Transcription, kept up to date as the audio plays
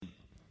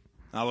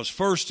I was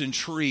first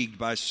intrigued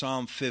by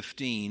Psalm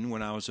 15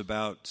 when I was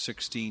about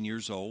 16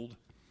 years old.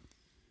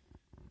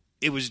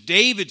 It was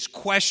David's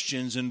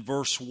questions in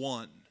verse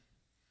 1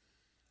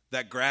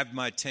 that grabbed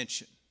my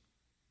attention.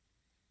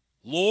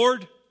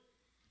 Lord,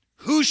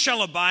 who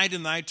shall abide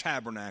in thy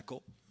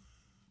tabernacle?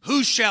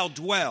 Who shall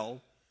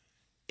dwell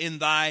in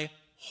thy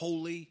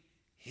holy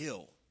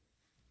hill?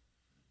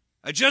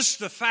 Just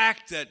the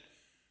fact that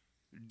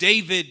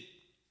David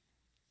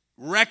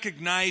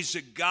recognized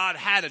that God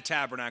had a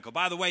tabernacle.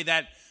 By the way,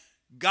 that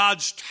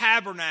God's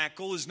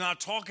tabernacle is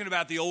not talking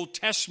about the Old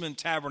Testament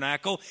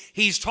tabernacle.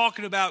 He's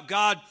talking about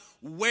God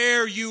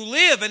where you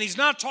live, and he's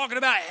not talking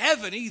about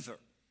heaven either.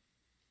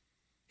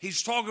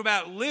 He's talking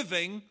about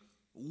living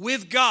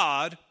with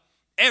God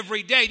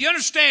every day. Do you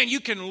understand you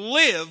can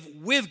live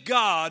with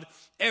God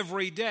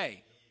every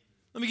day?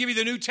 Let me give you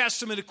the New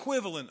Testament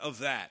equivalent of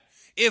that.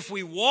 If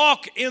we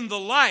walk in the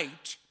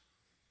light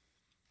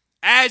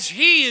as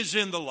he is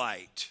in the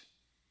light,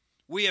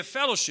 we have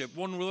fellowship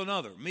one with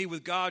another, me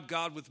with God,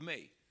 God with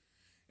me.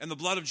 And the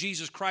blood of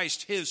Jesus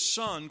Christ, his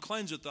Son,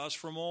 cleanseth us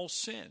from all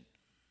sin.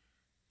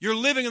 You're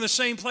living in the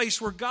same place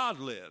where God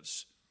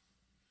lives.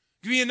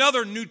 Give me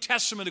another New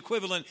Testament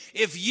equivalent.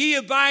 If ye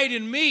abide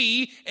in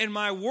me, and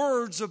my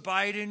words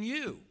abide in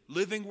you.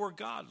 Living where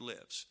God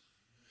lives.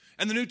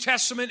 And the New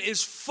Testament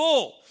is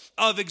full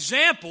of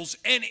examples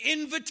and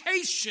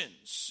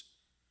invitations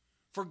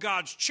for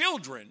God's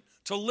children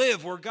to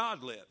live where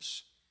God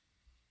lives.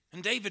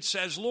 And David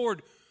says,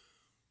 Lord,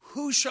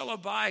 who shall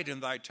abide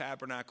in thy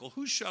tabernacle?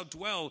 Who shall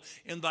dwell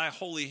in thy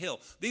holy hill?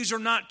 These are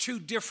not two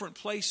different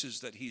places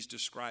that he's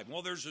describing.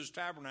 Well, there's his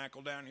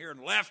tabernacle down here on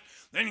the left.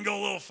 Then you go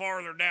a little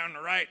farther down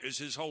the right is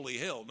his holy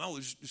hill. No,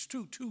 there's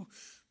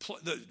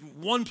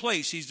one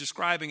place he's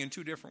describing in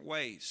two different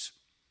ways.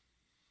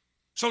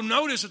 So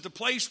notice that the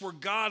place where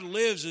God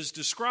lives is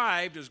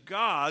described as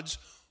God's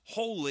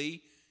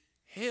holy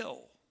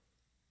hill.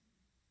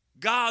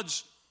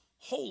 God's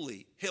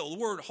holy hill. The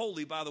word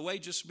holy, by the way,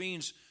 just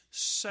means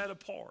set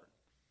apart.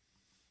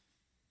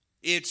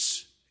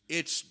 It's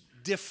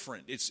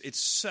different. It's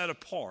set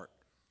apart.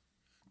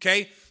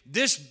 Okay?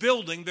 This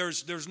building,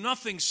 there's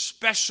nothing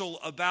special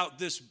about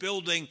this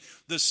building.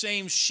 The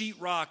same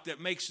sheetrock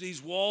that makes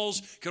these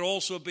walls could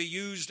also be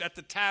used at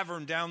the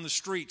tavern down the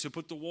street to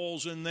put the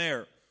walls in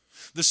there.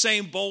 The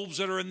same bulbs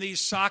that are in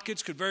these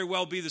sockets could very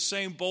well be the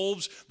same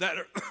bulbs that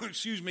are,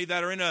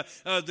 that are in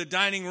the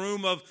dining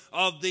room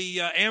of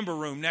the Amber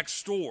Room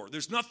next door.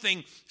 There's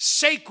nothing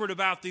sacred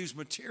about these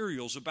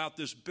materials, about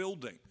this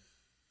building.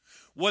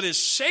 What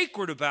is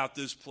sacred about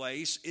this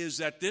place is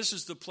that this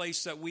is the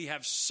place that we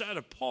have set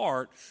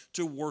apart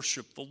to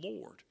worship the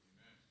Lord.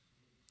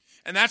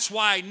 And that's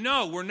why,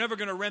 no, we're never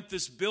going to rent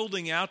this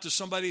building out to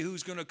somebody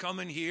who's going to come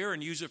in here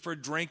and use it for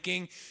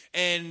drinking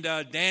and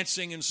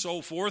dancing and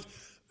so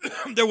forth.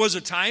 There was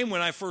a time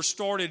when I first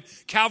started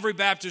Calvary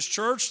Baptist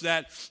Church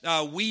that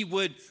we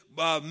would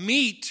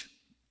meet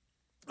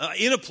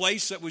in a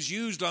place that was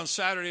used on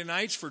Saturday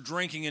nights for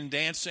drinking and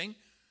dancing.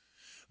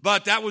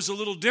 But that was a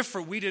little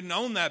different. We didn't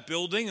own that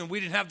building, and we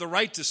didn't have the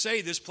right to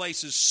say this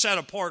place is set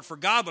apart for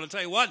God. But I'll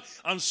tell you what,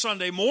 on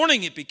Sunday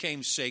morning it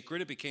became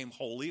sacred. It became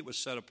holy. It was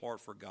set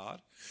apart for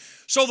God.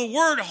 So the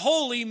word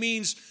holy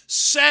means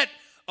set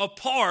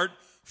apart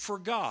for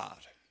God.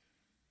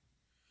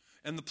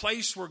 And the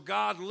place where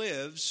God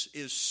lives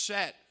is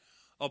set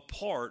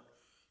apart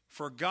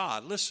for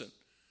God. Listen,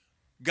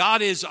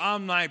 God is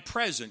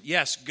omnipresent.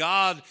 Yes,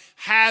 God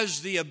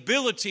has the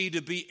ability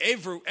to be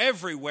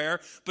everywhere,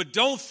 but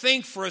don't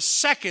think for a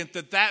second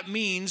that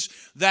means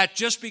that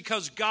just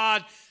because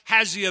God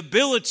has the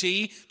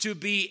ability to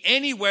be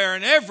anywhere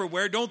and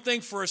everywhere, don't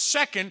think for a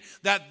second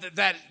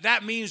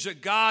that means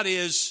that God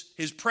is,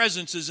 his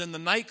presence is in the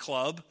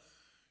nightclub,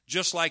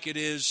 just like it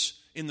is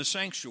in the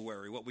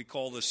sanctuary, what we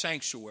call the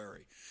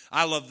sanctuary.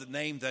 I love the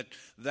name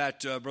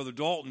that Brother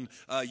Dalton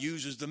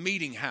uses, the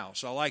meeting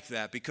house. I like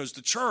that because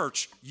the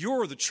church,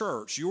 you're the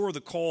church. You're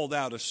the called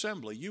out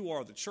assembly. You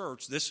are the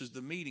church. This is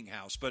the meeting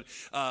house. But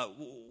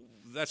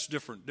that's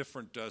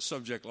different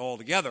subject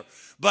altogether.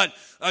 But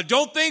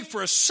don't think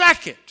for a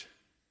second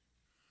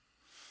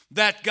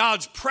that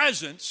God's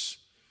presence,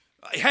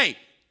 hey,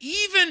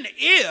 even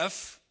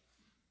if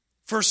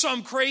for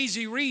some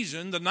crazy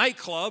reason, the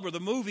nightclub or the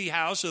movie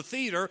house, the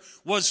theater,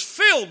 was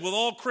filled with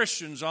all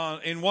Christians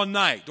in one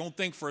night. Don't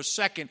think for a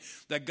second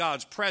that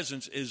God's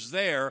presence is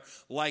there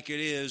like it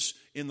is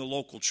in the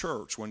local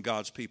church when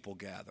God's people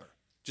gather.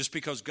 Just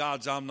because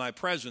God's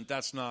omnipresent,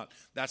 that's not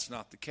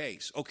the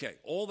case. Okay,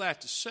 all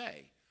that to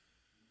say,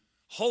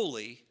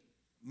 holy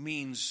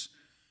means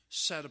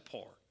set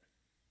apart.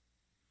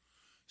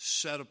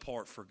 Set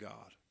apart for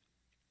God.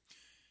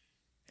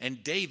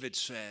 And David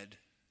said,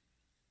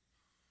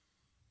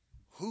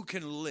 who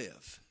can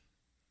live?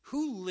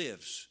 Who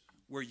lives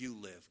where you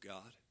live,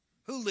 God?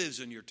 Who lives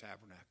in your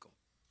tabernacle?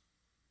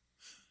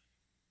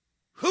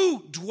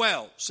 Who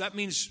dwells? That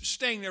means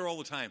staying there all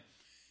the time.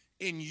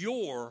 In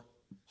your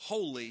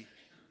holy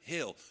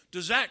hill.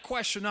 Does that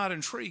question not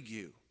intrigue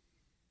you?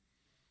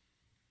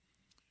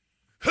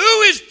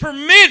 Who is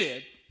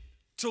permitted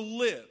to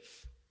live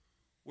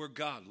where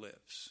God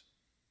lives?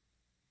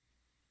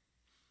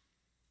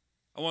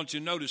 I want you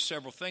to notice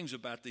several things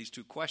about these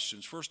two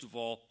questions. First of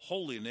all,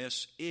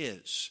 holiness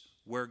is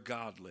where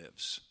God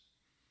lives.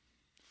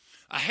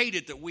 I hate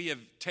it that we have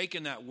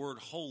taken that word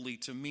holy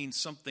to mean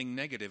something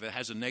negative. It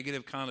has a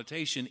negative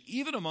connotation,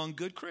 even among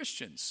good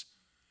Christians.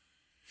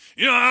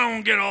 You know, I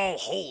don't get all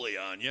holy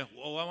on you.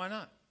 Well, why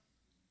not?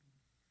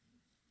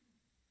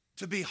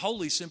 To be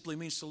holy simply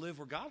means to live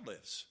where God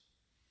lives.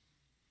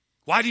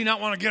 Why do you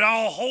not want to get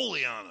all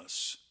holy on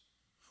us?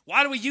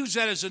 Why do we use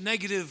that as a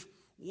negative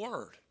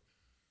word?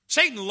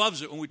 Satan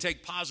loves it when we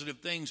take positive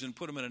things and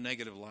put them in a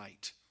negative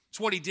light. It's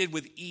what he did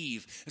with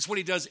Eve. It's what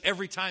he does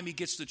every time he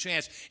gets the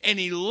chance. And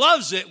he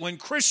loves it when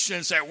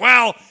Christians say,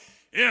 well,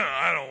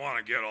 I don't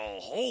want to get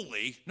all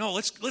holy. No,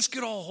 let's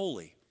get all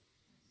holy.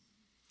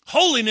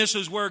 Holiness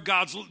is where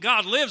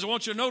God lives. I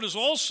want you to notice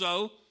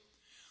also,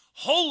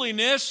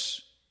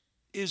 holiness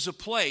is a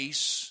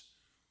place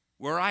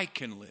where I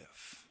can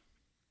live.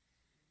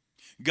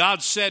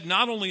 God said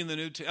not only in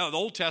the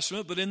Old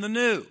Testament, but in the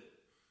New,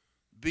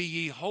 be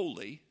ye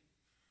holy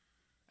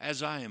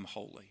as I am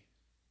holy.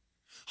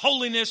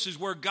 Holiness is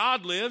where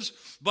God lives,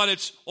 but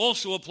it's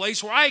also a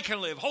place where I can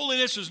live.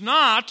 Holiness is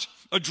not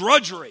a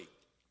drudgery.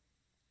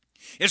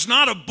 It's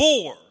not a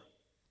bore.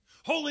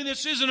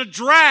 Holiness isn't a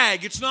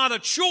drag. It's not a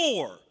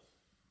chore.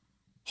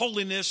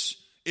 Holiness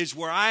is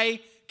where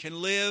I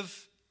can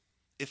live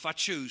if I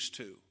choose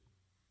to.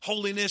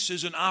 Holiness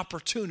is an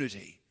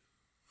opportunity.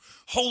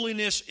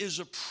 Holiness is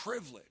a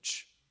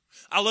privilege.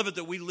 I love it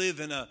that we live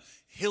in a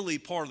hilly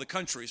part of the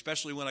country,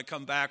 especially when I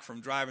come back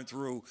from driving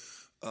through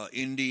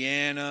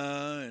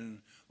Indiana and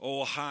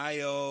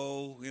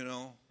Ohio,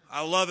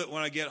 I love it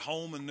when I get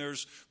home and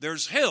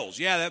there's hills.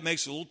 Yeah, that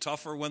makes it a little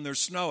tougher when there's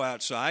snow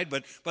outside,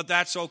 but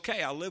that's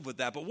okay. I live with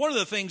that. But one of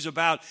the things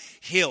about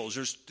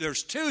hills,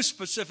 there's two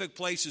specific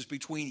places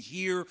between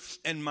here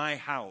and my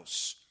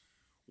house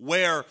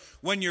where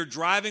when you're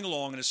driving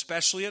along, and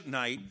especially at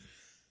night,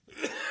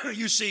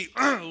 you see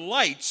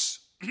lights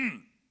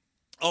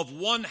of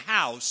one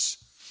house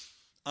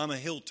on a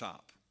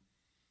hilltop.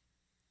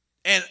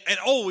 And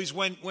always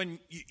when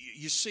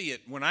you see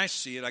it, when I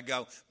see it, I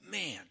go,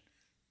 man,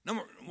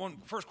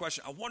 first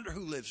question, I wonder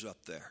who lives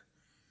up there.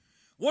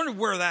 I wonder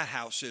where that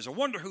house is. I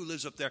wonder who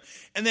lives up there.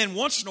 And then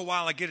once in a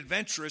while I get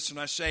adventurous and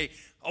I say,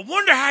 I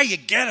wonder how you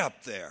get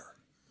up there.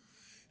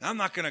 Now, I'm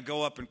not going to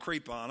go up and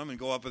creep on them and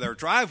go up their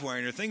driveway or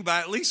anything, but I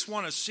at least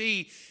want to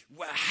see,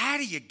 how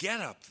do you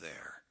get up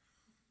there?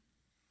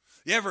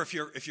 You ever, if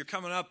you're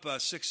coming up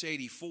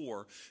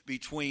 684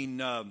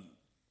 between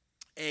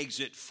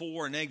exit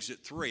 4 and exit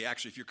 3.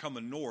 Actually, if you're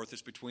coming north,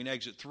 it's between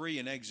exit 3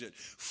 and exit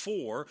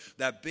 4,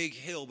 that big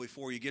hill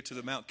before you get to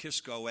the Mount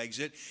Kisco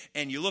exit.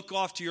 And you look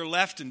off to your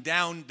left and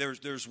down,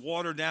 there's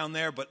water down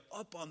there, but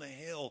up on the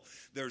hill,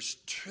 there's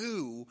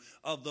two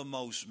of the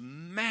most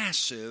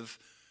massive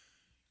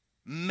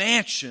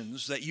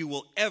mansions that you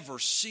will ever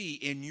see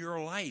in your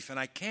life. And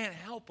I can't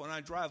help when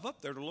I drive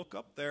up there to look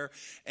up there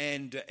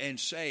and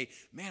say,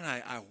 man,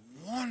 I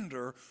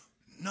wonder,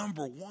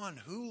 number one,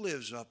 who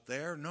lives up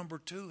there? Number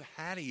two,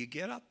 how do you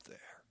get up there?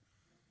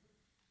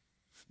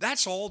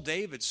 That's all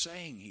David's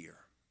saying here.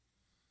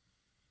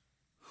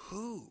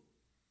 Who?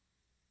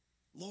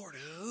 Lord,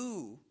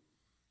 who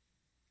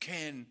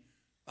can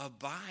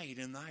abide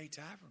in thy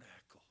tabernacle?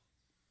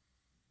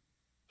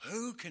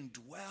 Who can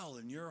dwell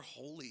in your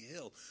holy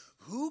hill?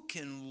 Who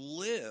can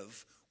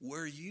live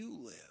where you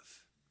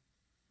live?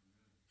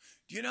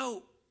 You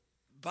know,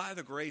 by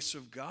the grace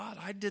of God,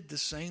 I did the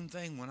same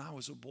thing when I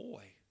was a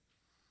boy.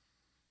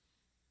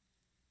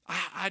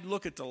 I'd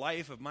look at the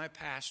life of my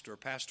pastor,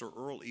 Pastor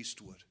Earl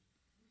Eastwood,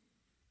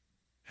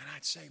 and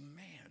I'd say,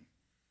 man,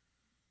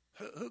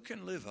 who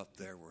can live up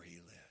there where he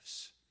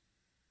lives?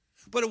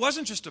 But it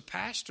wasn't just a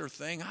pastor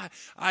thing.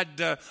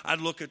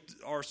 I'd look at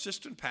our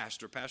assistant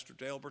pastor, Pastor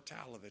Dale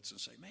Bertalovitz, and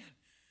say, man,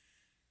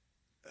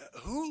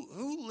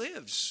 who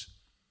lives?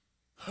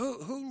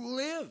 Who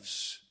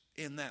lives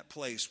in that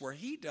place where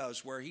he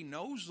does, where he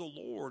knows the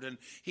Lord and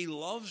he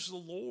loves the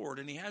Lord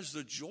and he has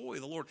the joy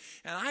of the Lord?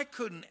 And I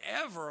couldn't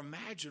ever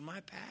imagine my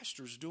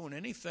pastors doing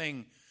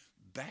anything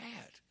bad.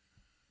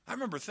 I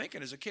remember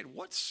thinking as a kid,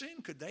 what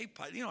sin could they,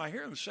 I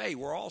hear them say,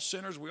 we're all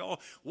sinners,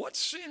 what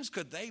sins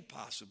could they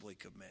possibly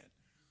commit?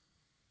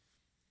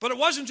 But it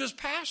wasn't just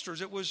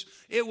pastors. It was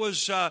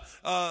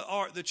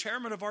the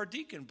chairman of our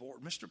deacon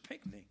board, Mr.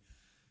 Pinckney.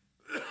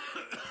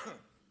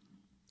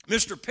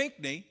 Mr.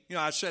 Pinckney,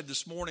 I said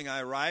this morning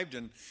I arrived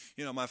and,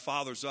 my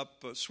father's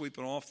up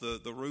sweeping off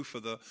the roof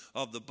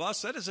of the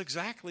bus. That is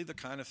exactly the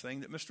kind of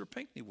thing that Mr.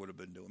 Pinckney would have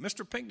been doing.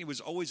 Mr. Pinckney was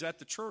always at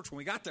the church when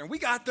we got there, and we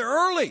got there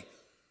early.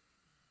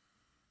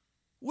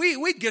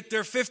 We'd get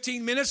there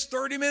 15 minutes,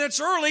 30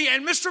 minutes early,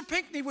 and Mr.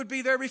 Pinckney would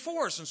be there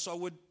before us, and so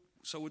would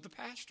the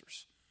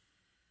pastors.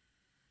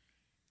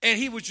 And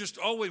he was just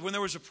always, when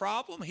there was a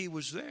problem, he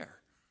was there.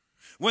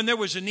 When there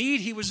was a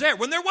need, he was there.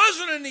 When there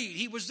wasn't a need,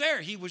 he was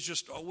there. He was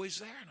just always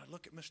there. And I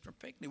look at Mr.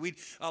 Pinckney. We'd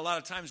a lot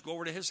of times go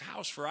over to his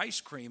house for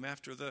ice cream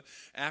after the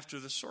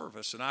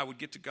service. And I would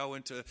get to go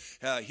into,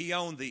 he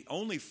owned the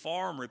only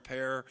farm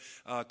repair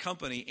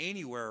company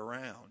anywhere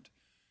around.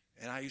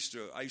 And I used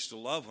to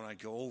love when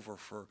I'd go over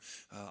for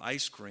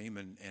ice cream,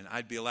 and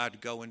I'd be allowed to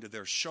go into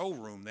their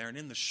showroom there. And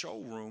in the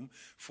showroom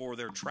for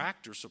their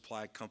tractor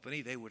supply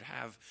company, they would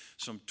have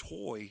some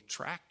toy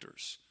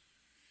tractors.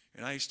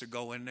 And I used to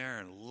go in there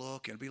and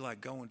look, and it'd be like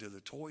going to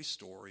the toy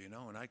store, you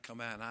know, and I'd come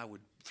out and I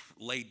would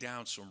lay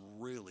down some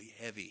really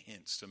heavy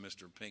hints to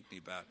Mr. Pinckney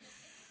about,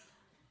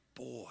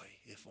 boy,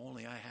 if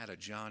only I had a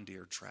John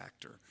Deere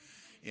tractor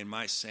in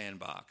my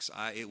sandbox,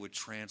 it would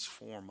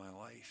transform my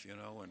life, you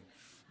know. And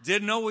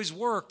didn't always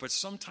work, but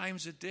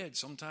sometimes it did.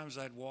 Sometimes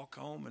I'd walk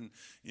home and,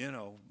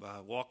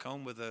 walk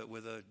home with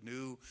a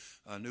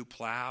new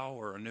plow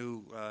or a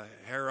new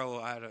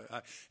harrow,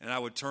 and I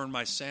would turn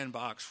my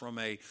sandbox from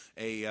a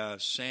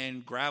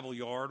sand gravel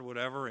yard,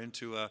 whatever,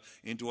 into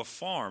a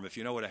farm. If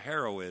you know what a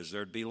harrow is,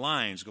 there'd be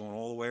lines going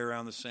all the way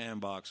around the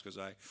sandbox because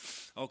I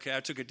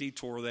took a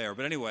detour there.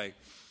 But anyway,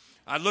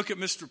 I'd look at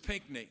Mr.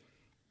 Pinckney,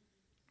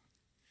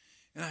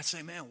 and I'd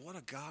say, man, what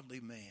a godly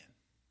man.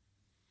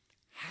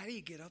 How do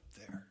you get up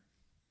there?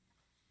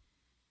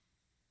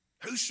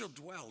 Who shall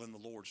dwell in the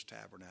Lord's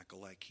tabernacle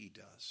like he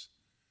does?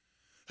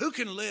 Who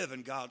can live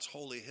in God's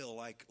holy hill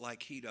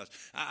like he does?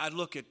 I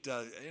look at,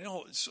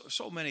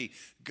 so many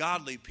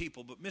godly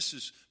people, but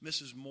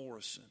Mrs.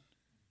 Morrison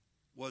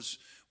was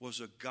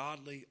a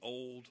godly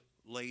old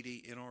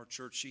lady in our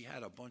church. She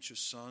had a bunch of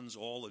sons,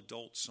 all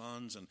adult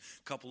sons, and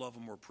a couple of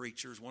them were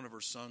preachers. One of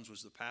her sons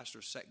was the pastor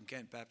of Second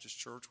Kent Baptist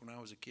Church when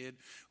I was a kid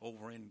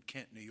over in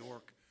Kent, New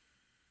York.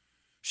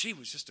 She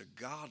was just a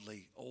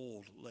godly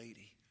old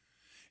lady.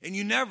 And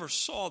you never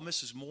saw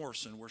Mrs.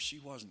 Morrison where she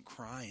wasn't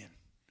crying.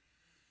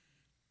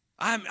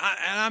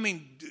 I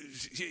mean,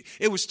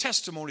 it was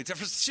testimony.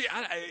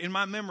 In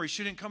my memory,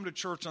 she didn't come to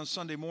church on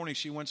Sunday morning.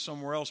 She went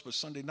somewhere else. But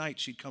Sunday night,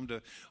 she'd come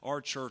to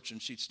our church,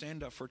 and she'd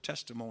stand up for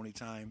testimony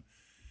time.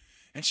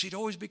 And she'd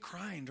always be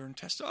crying during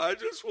testimony. I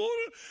just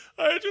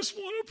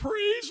want to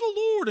praise the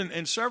Lord.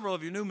 And several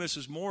of you knew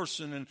Mrs.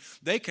 Morrison, and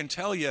they can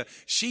tell you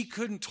she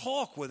couldn't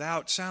talk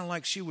without sounding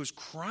like she was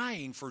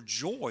crying for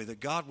joy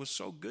that God was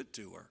so good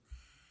to her.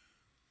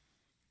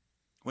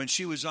 When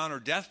she was on her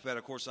deathbed,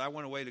 of course, I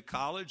went away to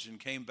college and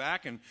came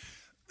back, and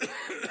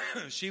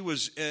she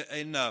was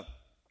in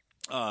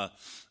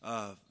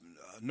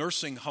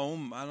nursing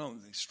home. I don't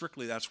think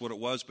strictly that's what it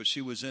was, but she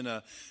was in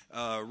a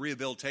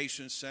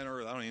rehabilitation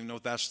center. I don't even know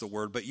if that's the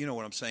word, but you know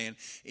what I'm saying.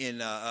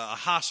 In a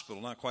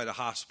hospital, not quite a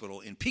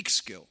hospital, in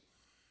Peekskill.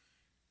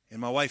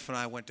 And my wife and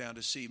I went down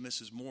to see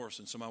Mrs.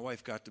 Morrison, so my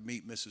wife got to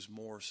meet Mrs.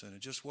 Morrison.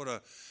 And just what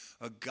a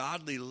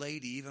godly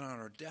lady, even on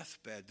her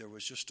deathbed, there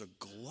was just a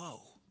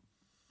glow.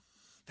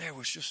 There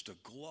was just a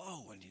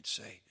glow, and you'd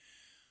say,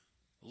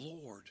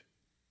 Lord,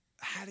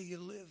 how do you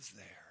live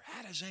there?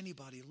 How does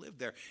anybody live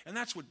there? And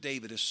that's what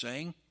David is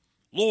saying.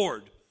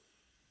 Lord,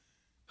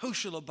 who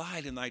shall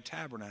abide in thy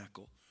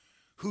tabernacle?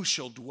 Who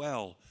shall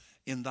dwell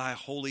in thy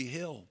holy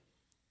hill?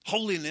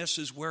 Holiness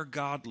is where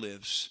God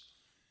lives.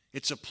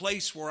 It's a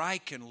place where I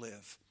can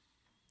live.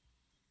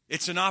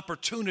 It's an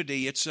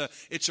opportunity. It's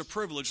a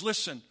privilege.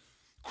 Listen,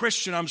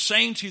 Christian, I'm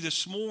saying to you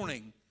this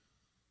morning,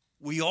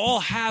 we all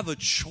have a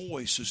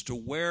choice as to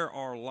where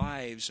our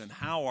lives and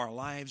how our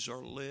lives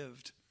are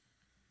lived.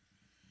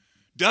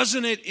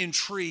 Doesn't it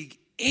intrigue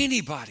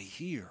anybody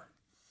here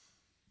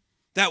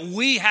that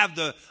we have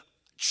the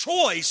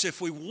choice, if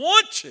we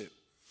want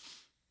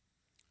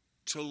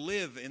to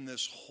live in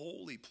this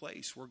holy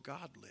place where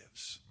God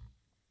lives?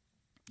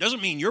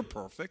 Doesn't mean you're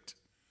perfect.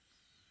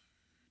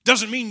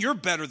 Doesn't mean you're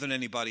better than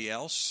anybody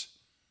else.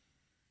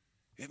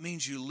 It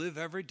means you live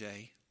every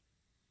day,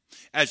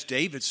 as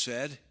David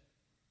said,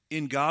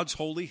 in God's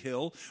holy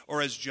hill,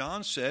 or as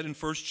John said in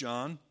 1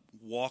 John,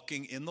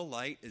 walking in the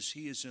light as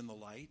he is in the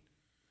light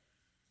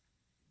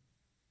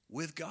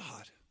with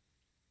God.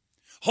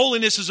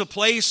 Holiness is a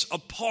place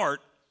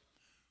apart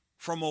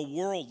from a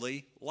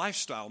worldly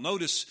lifestyle.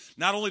 Notice,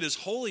 not only does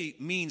holy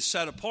mean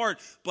set apart,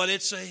 but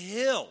it's a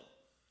hill.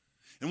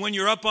 And when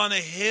you're up on a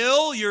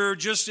hill, you're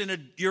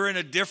in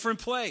a different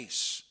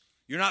place.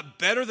 You're not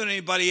better than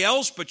anybody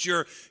else, but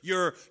you're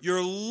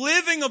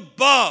living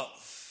above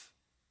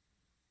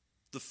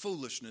the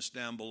foolishness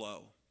down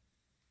below.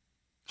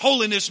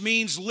 Holiness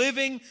means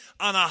living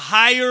on a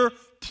higher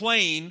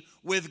plane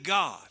with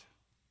God.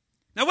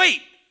 Now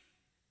wait,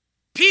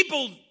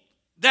 people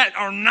that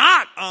are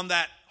not on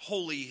that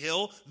holy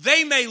hill,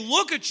 they may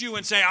look at you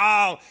and say,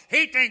 oh,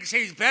 he thinks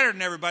he's better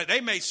than everybody. They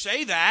may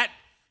say that.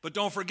 But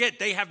don't forget,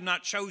 they have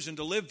not chosen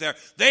to live there.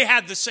 They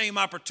had the same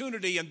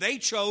opportunity, and they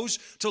chose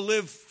to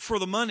live for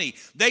the money.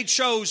 They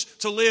chose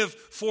to live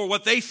for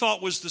what they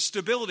thought was the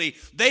stability.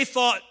 They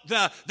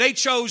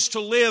chose to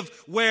live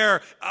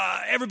where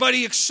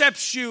everybody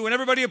accepts you and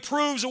everybody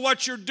approves of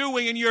what you're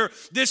doing, and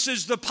this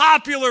is the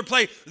popular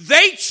place.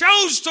 They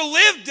chose to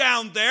live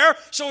down there,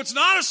 so it's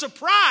not a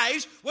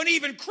surprise when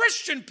even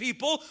Christian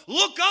people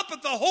look up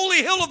at the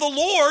holy hill of the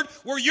Lord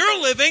where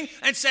you're living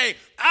and say,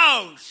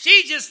 "Oh,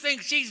 she just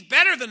thinks she's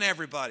better than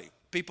everybody."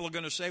 People are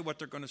going to say what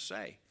they're going to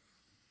say.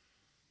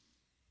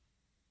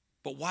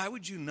 But why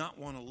would you not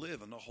want to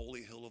live on the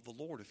holy hill of the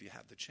Lord if you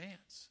have the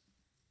chance?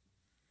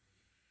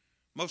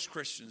 Most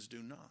Christians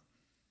do not.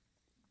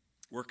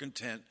 We're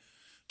content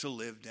to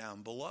live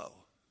down below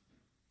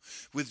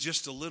with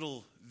just a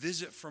little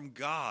visit from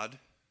God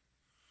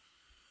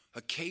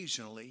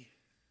occasionally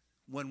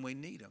when we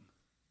need Him.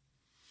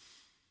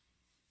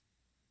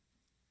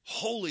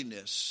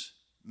 Holiness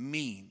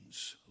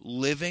means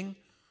living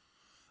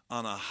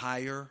on a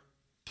higher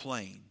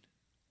plane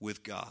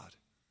with God.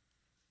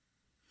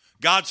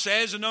 God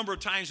says a number of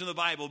times in the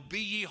Bible, "Be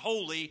ye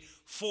holy,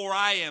 for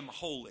I am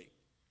holy."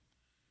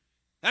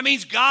 That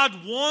means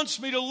God wants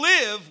me to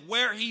live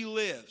where He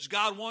lives.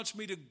 God wants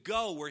me to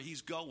go where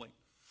He's going.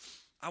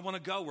 I want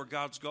to go where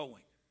God's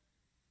going.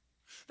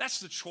 That's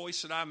the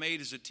choice that I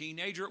made as a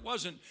teenager. It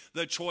wasn't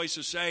the choice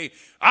to say,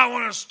 "I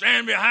want to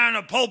stand behind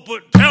a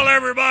pulpit and tell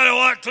everybody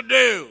what to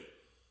do."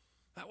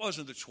 That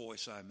wasn't the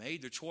choice I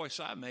made. The choice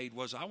I made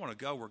was I want to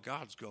go where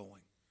God's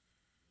going.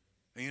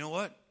 And you know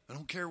what? I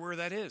don't care where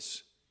that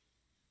is.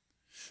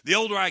 The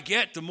older I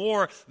get, the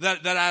more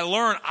that I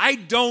learn, I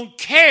don't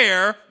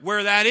care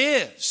where that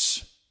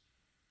is.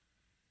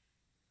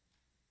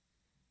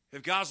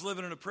 If God's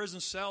living in a prison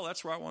cell,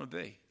 that's where I want to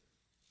be.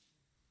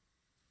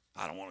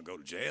 I don't want to go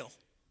to jail.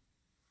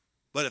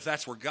 But if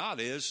that's where God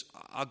is,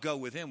 I'll go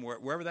with Him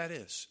wherever that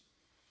is.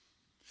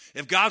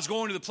 If God's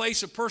going to the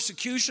place of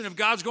persecution, if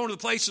God's going to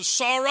the place of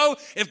sorrow,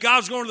 if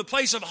God's going to the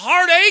place of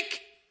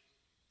heartache,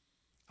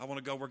 I want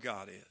to go where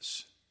God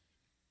is.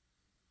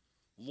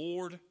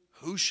 Lord,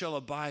 who shall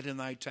abide in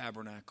thy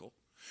tabernacle?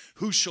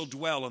 Who shall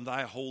dwell in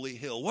thy holy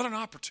hill? What an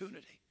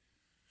opportunity.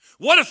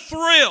 What a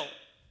thrill.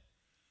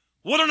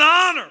 What an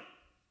honor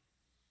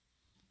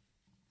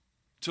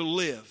to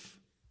live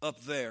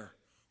up there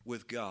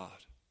with God.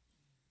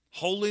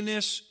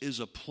 Holiness is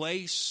a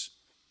place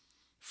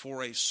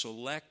for a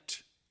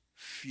select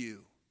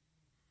few.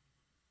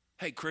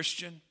 Hey,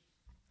 Christian,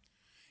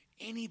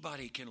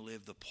 anybody can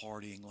live the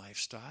partying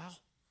lifestyle.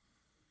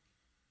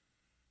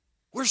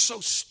 We're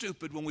so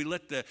stupid when we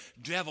let the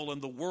devil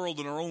and the world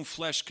and our own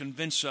flesh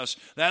convince us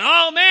that,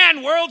 "Oh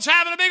man, world's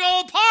having a big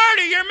old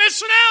party. You're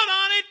missing out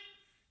on it."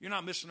 You're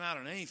not missing out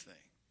on anything.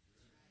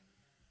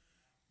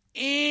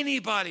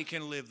 Anybody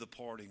can live the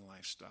partying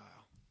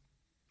lifestyle.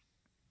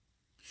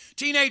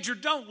 Teenager,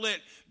 don't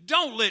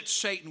let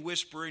Satan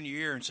whisper in your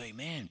ear and say,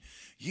 "Man,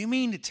 you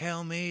mean to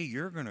tell me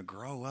you're going to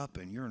grow up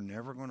and you're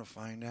never going to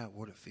find out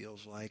what it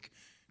feels like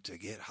to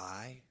get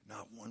high,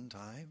 not one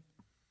time?"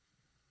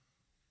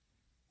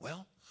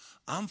 Well,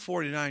 I'm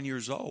 49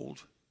 years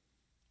old.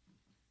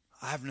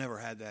 I've never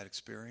had that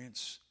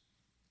experience,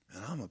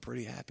 and I'm a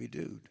pretty happy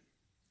dude.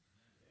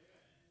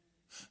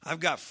 I've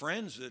got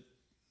friends that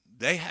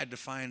they had to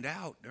find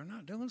out they're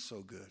not doing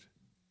so good.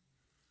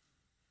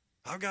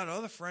 I've got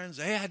other friends,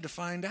 they had to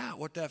find out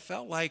what that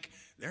felt like.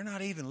 They're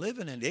not even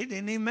living in it. They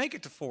didn't even make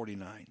it to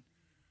 49.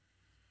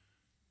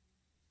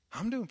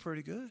 I'm doing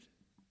pretty good.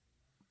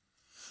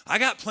 I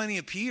got plenty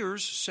of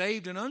peers,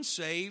 saved and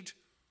unsaved,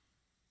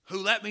 who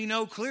let me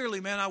know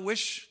clearly, "Man, I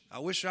wish I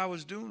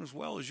was doing as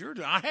well as you're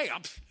doing." Hey,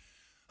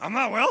 I'm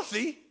not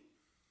wealthy.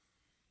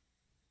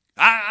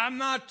 I'm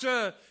not,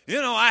 I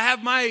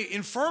have my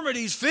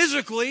infirmities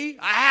physically.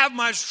 I have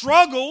my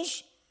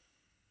struggles.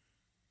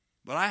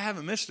 But I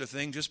haven't missed a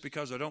thing just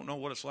because I don't know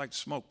what it's like to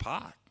smoke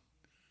pot.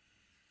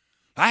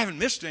 I haven't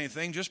missed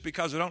anything just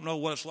because I don't know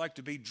what it's like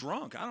to be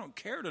drunk. I don't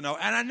care to know,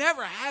 and I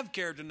never have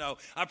cared to know.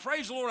 I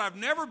praise the Lord, I've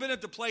never been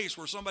at the place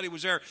where somebody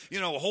was there,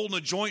 holding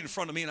a joint in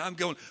front of me, and I'm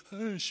going,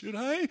 should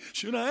I?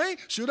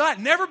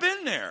 Never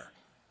been there.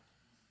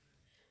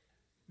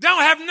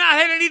 Have not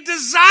had any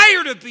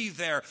desire to be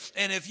there.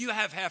 And if you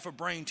have half a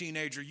brain,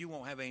 teenager, you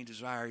won't have any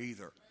desire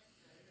either.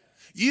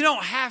 You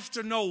don't have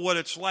to know what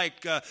it's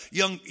like,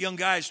 young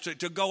guys,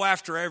 to go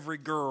after every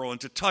girl and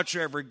to touch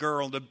every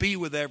girl and to be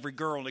with every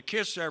girl and to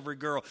kiss every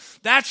girl.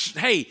 Let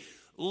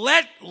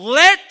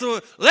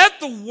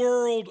the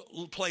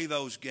world play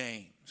those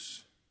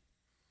games.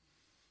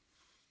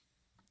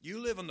 You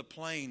live in the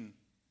plain,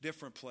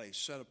 different place,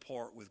 set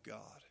apart with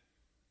God.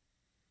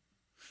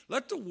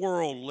 Let the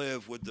world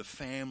live with the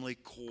family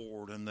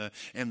court and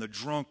the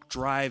drunk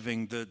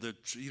driving,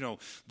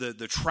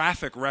 the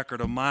traffic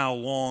record a mile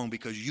long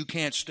because you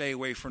can't stay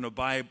away from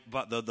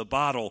the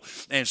bottle,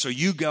 and so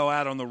you go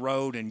out on the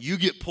road and you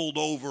get pulled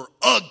over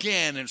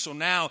again, and so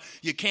now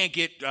you can't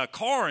get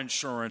car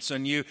insurance,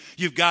 and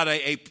you've got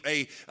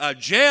a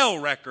jail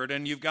record,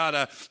 and you've got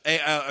a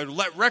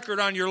record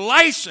on your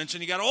license,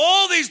 and you got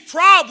all these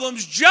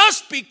problems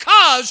just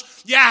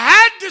because you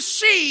had to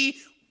see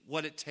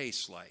what it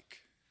tastes like.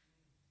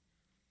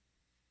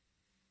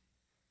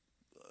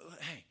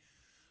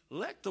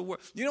 Let the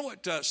world. You know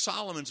what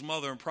Solomon's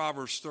mother in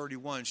Proverbs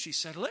 31, she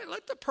said,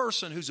 let the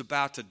person who's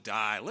about to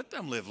die, let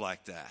them live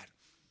like that.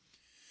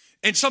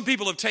 And some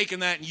people have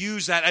taken that and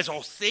used that as, oh,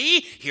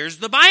 see, here's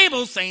the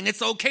Bible saying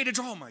it's okay to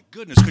draw. Oh, my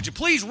goodness, could you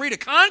please read a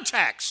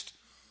context?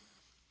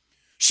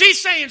 She's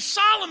saying,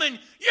 Solomon,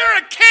 you're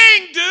a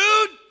king,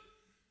 dude.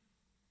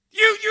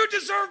 You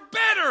deserve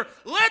better.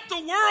 Let the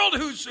world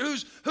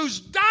who's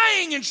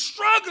dying and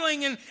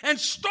struggling and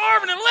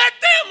starving, and let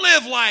them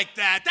live like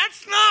that.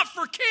 That's not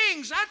for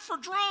kings. That's for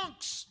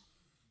drunks.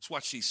 That's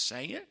what she's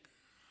saying.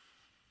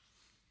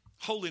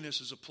 Holiness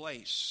is a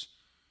place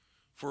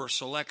for a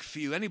select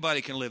few. Anybody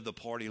can live the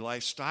party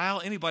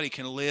lifestyle. Anybody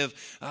can live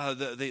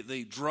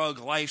the drug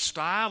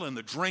lifestyle and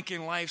the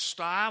drinking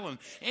lifestyle. And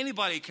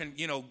anybody can,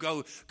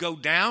 go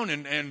down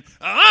and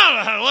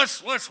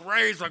let's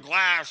raise a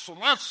glass.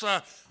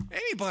 And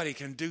anybody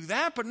can do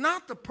that, but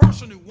not the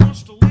person who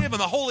wants to live in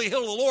the holy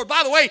hill of the Lord.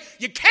 By the way,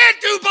 you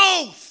can't do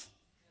both.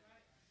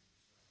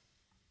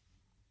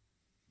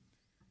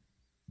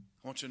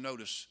 I want you to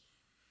notice,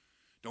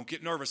 don't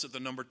get nervous at the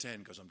number 10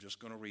 because I'm just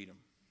going to read them.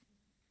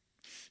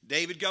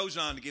 David goes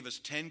on to give us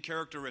 10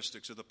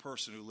 characteristics of the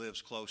person who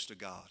lives close to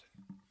God.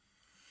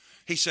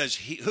 He says,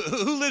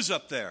 who lives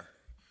up there?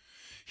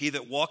 He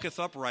that walketh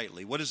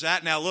uprightly. What is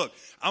that? Now look,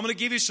 I'm going to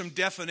give you some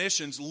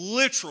definitions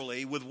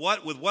literally with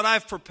what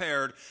I've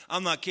prepared.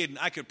 I'm not kidding.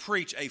 I could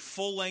preach a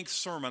full-length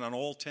sermon on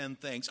all 10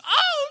 things.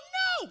 Oh,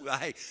 no!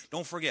 Hey,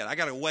 don't forget, I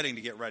got a wedding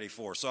to get ready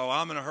for, so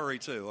I'm in a hurry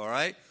too, all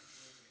right?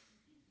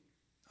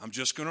 I'm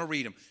just going to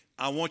read them.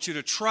 I want you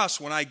to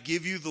trust when I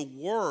give you the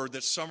word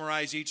that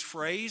summarizes each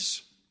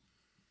phrase,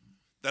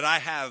 that I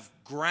have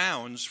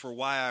grounds for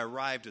why I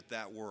arrived at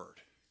that word.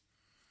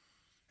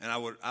 And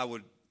I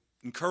would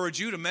encourage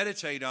you to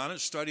meditate on it,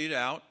 study it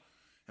out,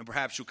 and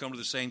perhaps you'll come to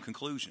the same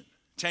conclusion.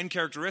 10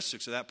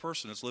 characteristics of that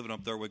person that's living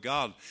up there with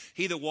God.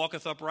 He that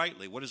walketh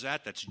uprightly. What is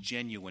that? That's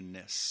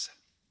genuineness.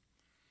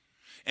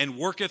 And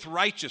worketh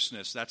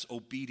righteousness. That's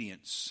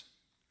obedience.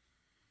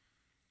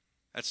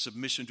 That's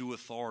submission to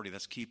authority.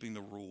 That's keeping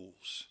the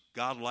rules.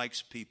 God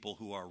likes people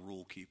who are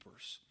rule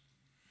keepers.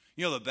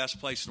 You know the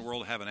best place in the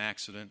world to have an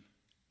accident?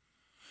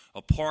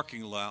 A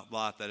parking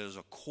lot that is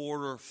a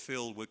quarter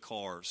filled with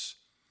cars.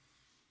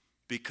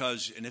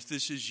 Because, and if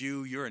this is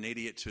you, you're an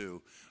idiot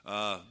too.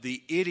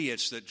 The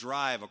idiots that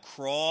drive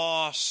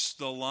across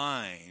the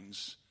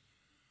lines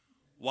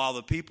while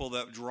the people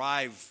that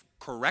drive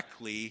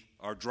correctly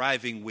are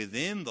driving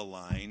within the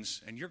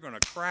lines, and you're going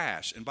to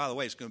crash. And by the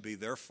way, it's going to be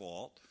their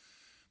fault.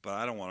 But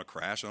I don't want to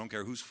crash. I don't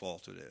care whose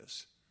fault it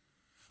is.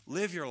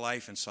 Live your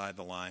life inside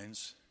the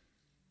lines.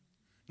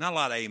 Not a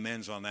lot of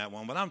amens on that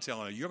one, but I'm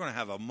telling you, you're going to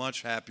have a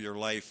much happier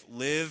life.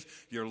 Live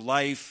your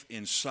life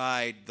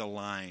inside the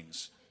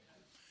lines.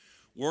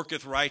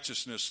 Worketh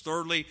righteousness.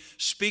 Thirdly,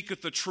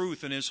 speaketh the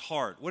truth in his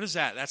heart. What is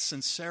that? That's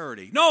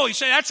sincerity. No, you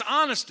say that's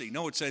honesty.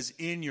 No, it says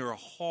in your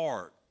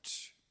heart.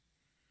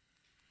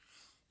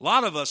 A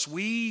lot of us,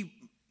 we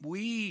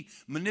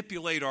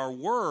manipulate our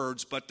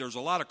words, but there's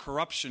a lot of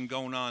corruption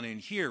going on in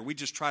here. We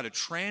just try to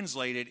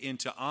translate it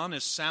into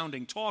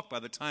honest-sounding talk by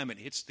the time it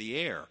hits the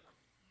air.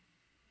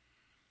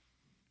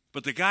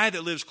 But the guy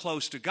that lives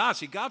close to God,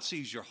 see, God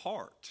sees your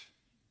heart.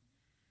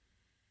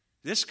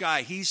 This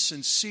guy, he's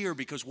sincere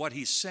because what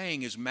he's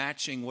saying is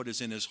matching what is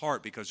in his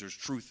heart, because there's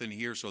truth in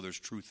here, so there's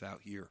truth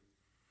out here.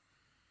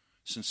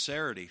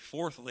 Sincerity.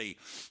 Fourthly,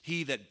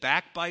 he that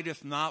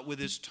backbiteth not with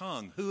his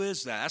tongue. Who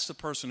is that? That's the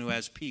person who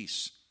has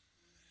peace.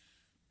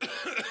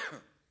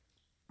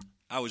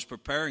 I was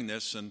preparing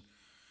this, and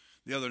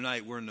the other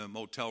night we're in the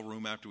motel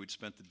room after we'd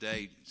spent the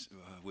day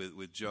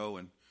with Joe,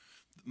 and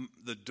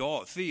the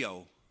dog,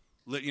 Theo,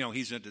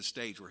 he's at the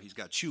stage where he's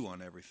got chew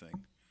on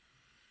everything.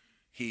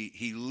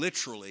 He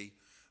literally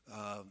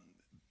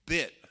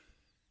bit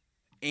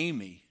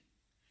Amy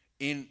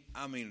in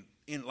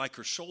like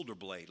her shoulder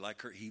blade,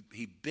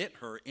 he bit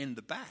her in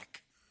the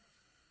back.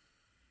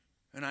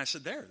 And I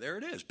said, there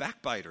it is,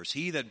 backbiters.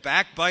 He that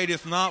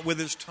backbiteth not with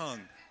his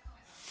tongue.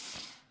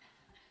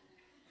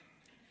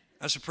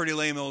 That's a pretty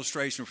lame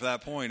illustration for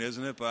that point,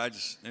 isn't it? But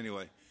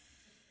anyway.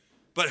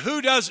 But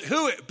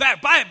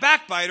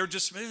backbiter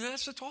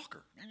that's a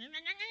talker.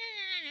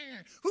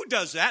 Who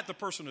does that? The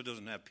person who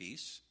doesn't have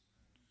peace.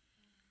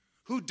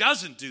 Who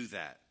doesn't do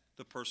that?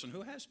 The person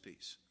who has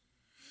peace.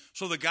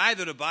 So the guy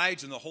that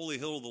abides in the holy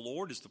hill of the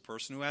Lord is the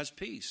person who has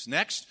peace.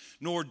 Next,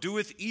 nor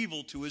doeth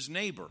evil to his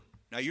neighbor.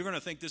 Now you're going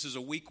to think this is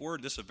a weak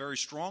word. This is a very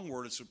strong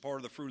word. It's a part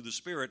of the fruit of the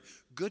Spirit.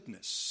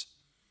 Goodness.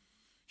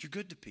 You're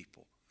good to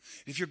people.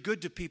 If you're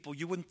good to people,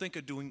 you wouldn't think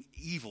of doing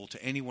evil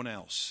to anyone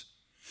else.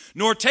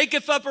 Nor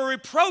taketh up a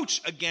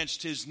reproach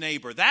against his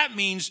neighbor. That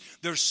means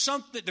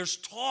there's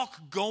talk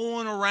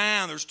going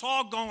around. There's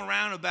talk going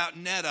around about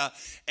Netta,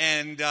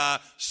 and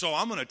so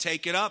I'm going to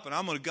take it up and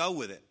I'm going to go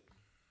with it.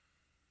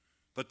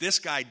 But this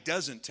guy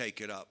doesn't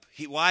take it up.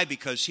 Why?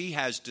 Because he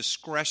has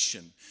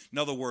discretion. In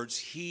other words,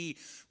 hey,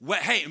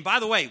 and by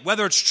the way,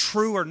 whether it's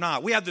true or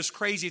not, we have this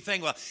crazy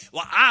thing. Well,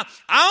 I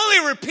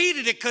only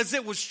repeated it because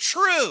it was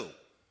true.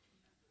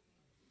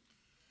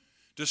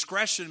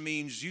 Discretion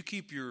means you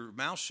keep your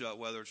mouth shut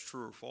whether it's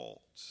true or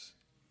false.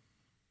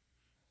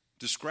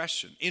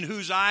 Discretion. In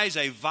whose eyes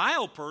a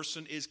vile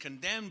person is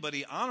condemned, but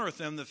he honoreth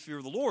them that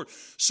fear the Lord.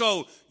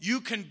 So you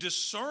can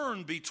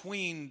discern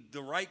between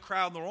the right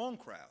crowd and the wrong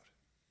crowd.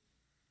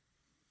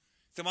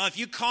 So, well, if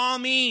you call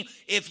me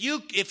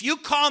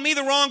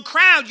the wrong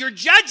crowd, you're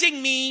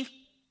judging me.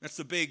 That's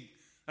the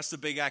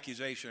big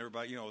accusation.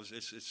 Everybody,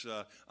 it's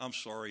I'm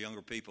sorry,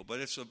 younger people,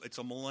 but it's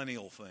a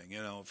millennial thing,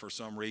 for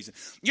some reason.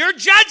 You're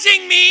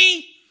judging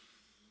me.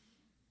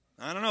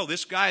 I don't know.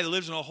 This guy that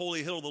lives in a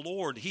holy hill of the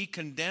Lord, he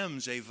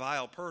condemns a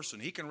vile person.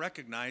 He can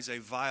recognize a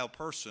vile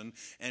person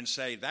and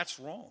say, that's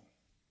wrong.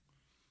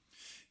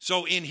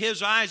 So in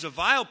his eyes, a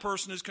vile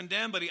person is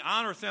condemned, but he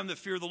honoreth them that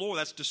fear the Lord.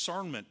 That's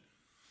discernment.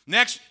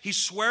 Next, he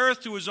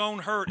sweareth to his own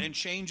hurt and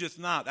changeth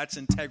not. That's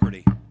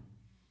integrity.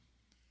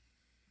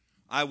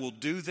 I will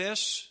do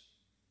this.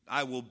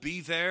 I will be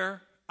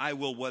there. I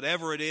will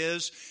whatever it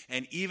is.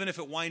 And even if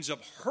it winds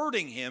up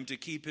hurting him to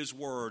keep his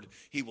word,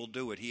 he will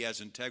do it. He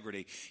has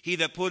integrity. He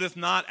that putteth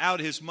not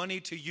out his money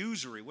to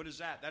usury. What is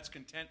that? That's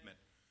contentment.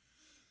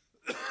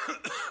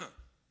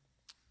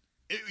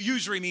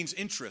 Usury means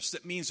interest.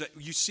 That means that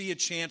you see a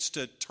chance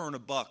to turn a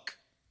buck.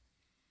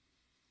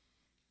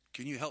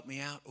 Can you help me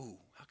out? Ooh,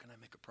 how can I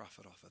make a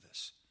profit off of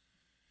this?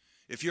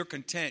 If you're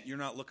content, you're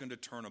not looking to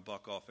turn a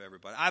buck off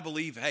everybody. I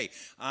believe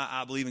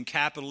in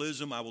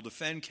capitalism. I will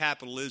defend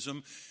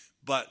capitalism.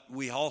 But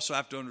we also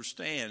have to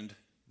understand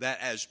that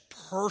as a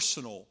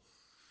personal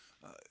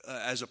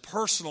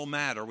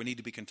matter, we need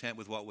to be content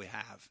with what we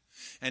have.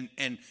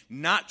 And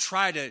not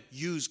try to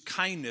use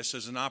kindness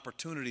as an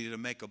opportunity to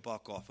make a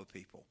buck off of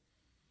people.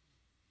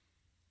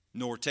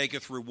 Nor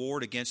taketh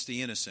reward against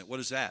the innocent. What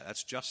is that?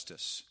 That's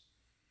justice.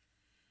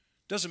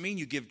 Doesn't mean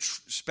you give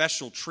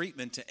special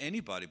treatment to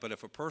anybody, but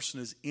if a person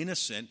is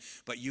innocent,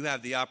 but you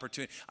have the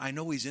opportunity, I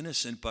know he's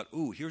innocent, but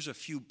here's a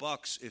few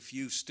bucks if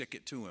you stick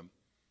it to him.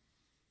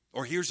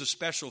 Or here's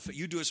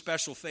you do a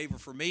special favor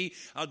for me,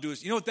 I'll do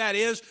it. You know what that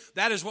is?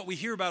 That is what we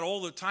hear about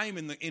all the time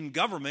in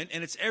government,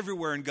 and it's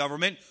everywhere in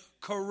government,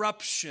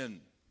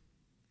 corruption.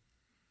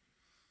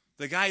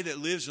 The guy that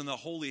lives in the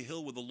holy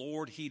hill with the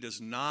Lord, he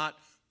does not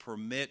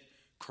permit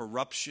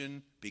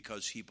corruption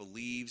because he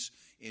believes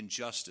in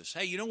justice.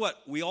 Hey, you know what?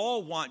 We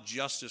all want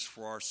justice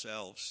for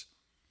ourselves.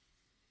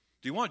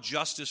 Do you want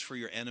justice for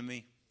your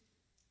enemy?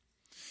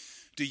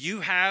 Do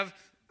you have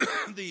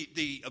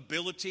the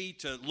ability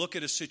to look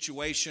at a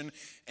situation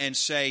and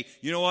say,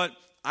 you know what?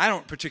 I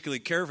don't particularly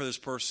care for this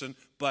person,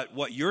 but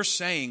what you're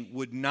saying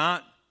would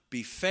not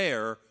be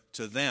fair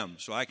to them,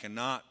 so I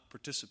cannot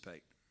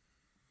participate.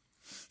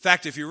 In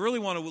fact, if you really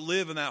want to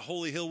live in that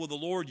holy hill with the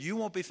Lord, you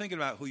won't be thinking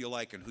about who you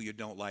like and who you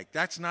don't like.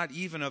 That's not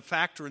even a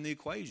factor in the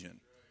equation.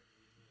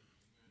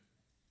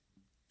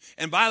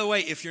 And by the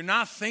way, if you're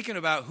not thinking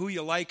about who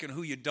you like and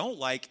who you don't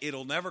like,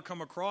 it'll never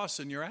come across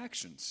in your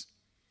actions.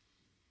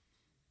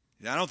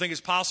 I don't think it's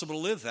possible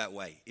to live that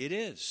way. It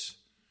is.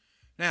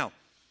 Now,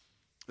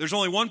 there's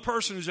only one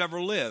person who's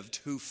ever lived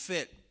who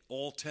fit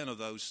all 10 of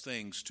those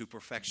things to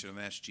perfection, and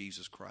that's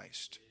Jesus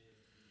Christ.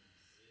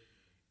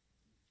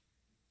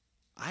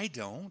 I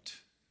don't.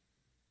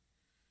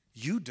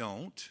 You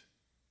don't.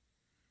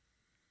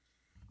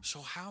 So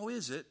how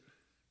is it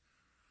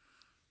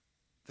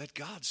that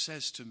God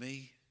says to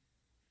me,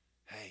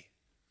 hey,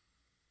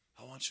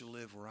 I want you to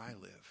live where I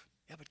live?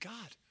 Yeah, but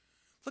God,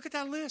 look at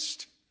that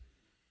list.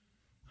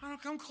 I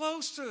don't come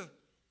close to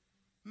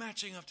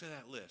matching up to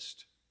that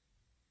list.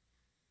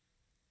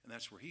 And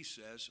that's where he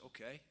says,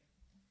 okay,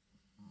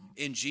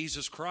 in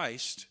Jesus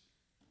Christ,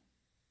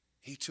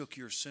 he took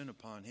your sin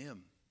upon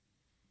him.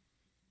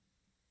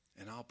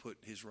 And I'll put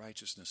his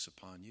righteousness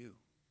upon you.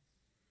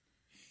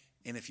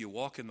 And if you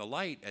walk in the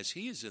light as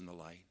he is in the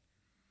light,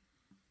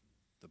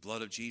 the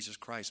blood of Jesus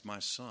Christ, my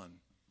son,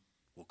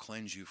 will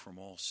cleanse you from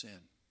all sin.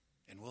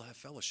 And we'll have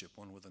fellowship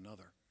one with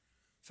another.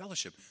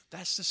 Fellowship.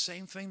 That's the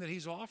same thing that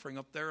he's offering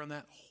up there on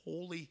that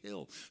holy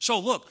hill. So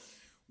look,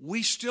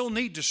 we still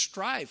need to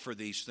strive for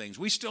these things.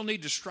 We still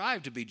need to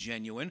strive to be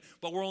genuine,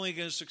 but we're only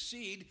going to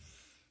succeed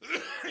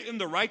in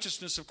the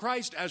righteousness of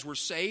Christ as we're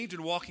saved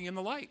and walking in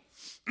the light.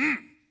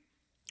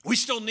 We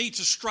still need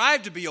to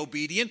strive to be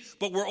obedient,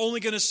 but we're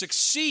only going to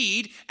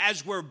succeed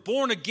as we're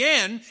born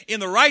again in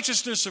the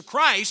righteousness of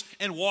Christ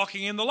and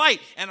walking in the light.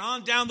 And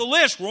on down the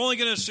list, we're only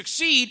going to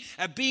succeed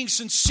at being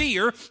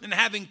sincere and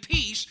having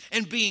peace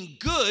and being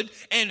good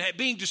and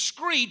being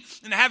discreet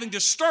and having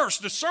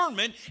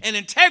discernment and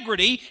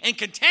integrity and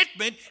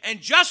contentment and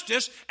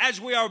justice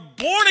as we are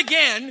born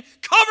again,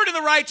 covered in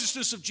the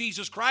righteousness of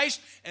Jesus Christ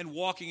and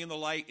walking in the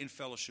light in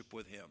fellowship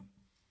with Him.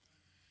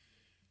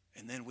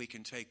 And then we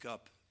can take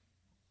up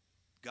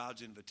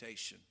God's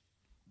invitation,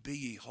 be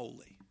ye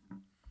holy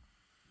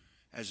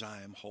as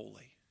I am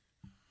holy.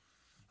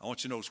 I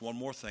want you to notice one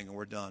more thing and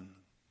we're done.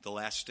 The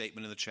last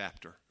statement in the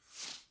chapter.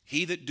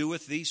 He that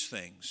doeth these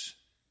things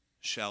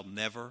shall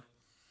never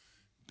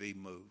be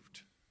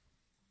moved.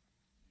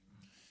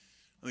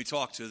 Let me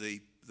talk to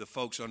the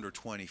folks under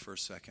 20 for a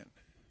second.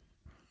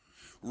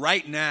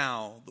 Right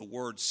now, the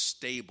word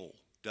stable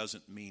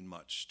doesn't mean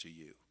much to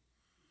you.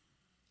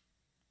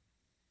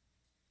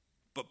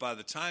 But by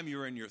the time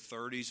you're in your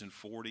 30s and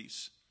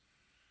 40s,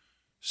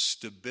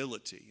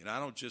 stability, and I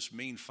don't just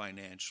mean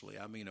financially,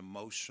 I mean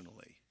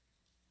emotionally,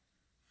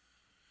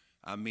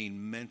 I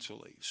mean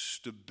mentally,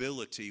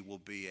 stability will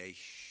be a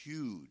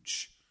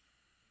huge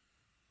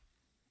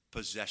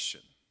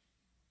possession.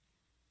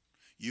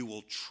 You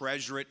will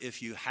treasure it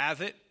if you have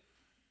it.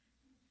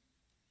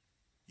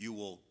 You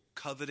will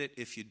covet it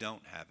if you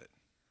don't have it.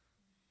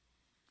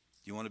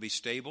 You want to be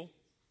stable?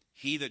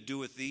 He that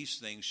doeth these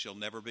things shall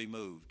never be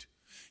moved.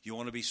 You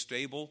want to be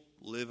stable?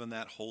 Live in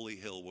that holy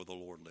hill where the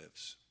Lord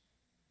lives.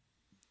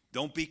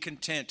 Don't be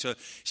content to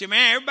say,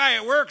 man, everybody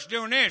at work's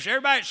doing this.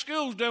 Everybody at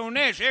school's doing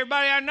this.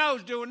 Everybody I know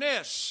is doing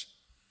this.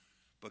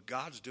 But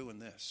God's doing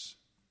this.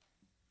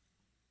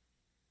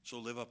 So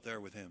live up there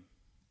with Him.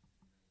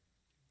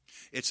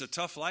 It's a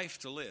tough life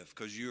to live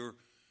because you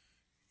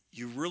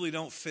really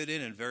don't fit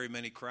in very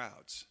many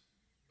crowds.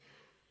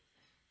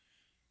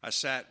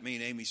 Me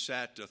and Amy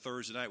sat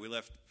Thursday night. We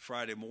left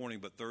Friday morning,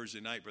 but Thursday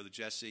night, Brother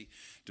Jesse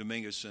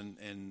Dominguez,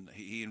 and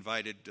he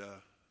invited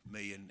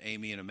me and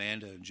Amy and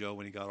Amanda and Joe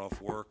when he got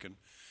off work. And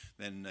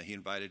then he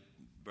invited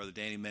Brother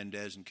Danny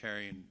Mendez and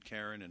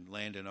Karen and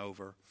Landon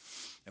over.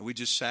 And we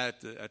just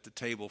sat at the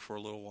table for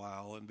a little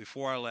while. And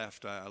before I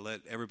left, I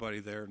let everybody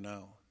there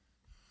know.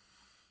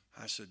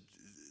 I said,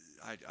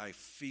 I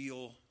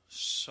feel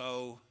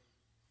so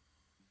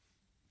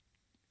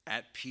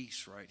at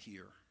peace right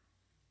here.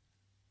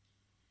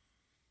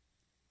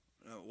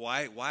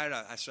 Why did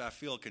I said I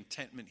feel a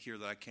contentment here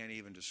that I can't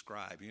even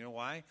describe. You know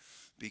why?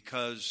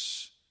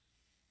 Because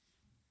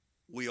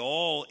we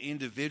all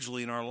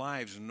individually in our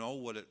lives know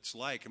what it's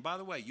like. And by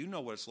the way, you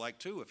know what it's like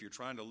too if you're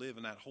trying to live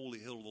in that holy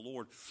hill of the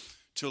Lord,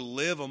 to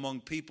live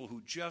among people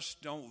who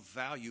just don't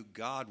value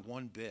God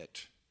one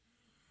bit.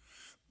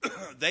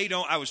 They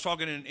don't. I was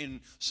talking in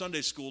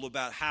Sunday school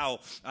about how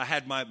I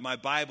had my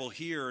Bible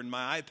here and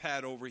my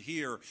iPad over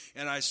here,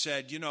 and I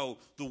said, you know,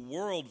 the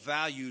world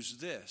values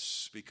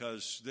this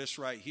because this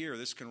right here,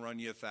 this can run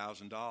you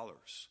 $1,000.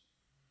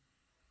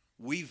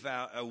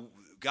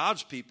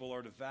 God's people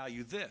are to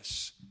value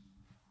this.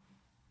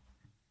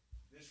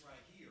 This right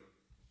here.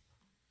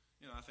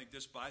 You know, I think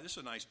this is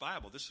a nice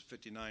Bible. This is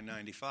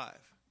 $59.95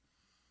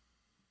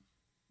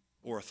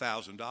 or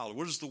 $1,000.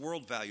 What does the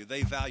world value?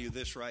 They value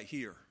this right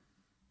here.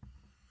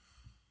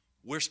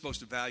 We're supposed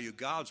to value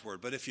God's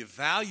word. But if you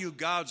value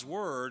God's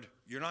word,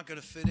 you're not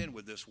going to fit in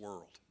with this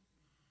world.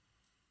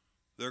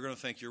 They're going to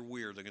think you're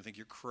weird. They're going to think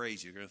you're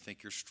crazy. They're going to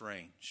think you're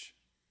strange.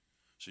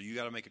 So you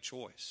got to make a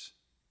choice.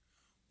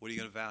 What are you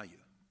going to value?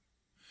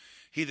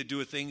 He that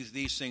doeth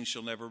these things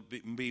shall never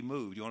be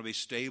moved. You want to be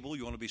stable?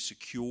 You want to be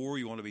secure?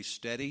 You want to be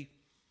steady?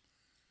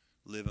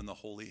 Live in the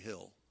holy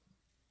hill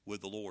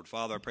with the Lord.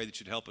 Father, I pray that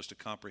you'd help us to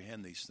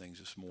comprehend these things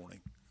this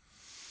morning.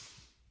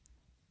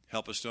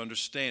 Help us to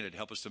understand it.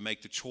 Help us to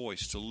make the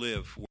choice to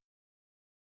live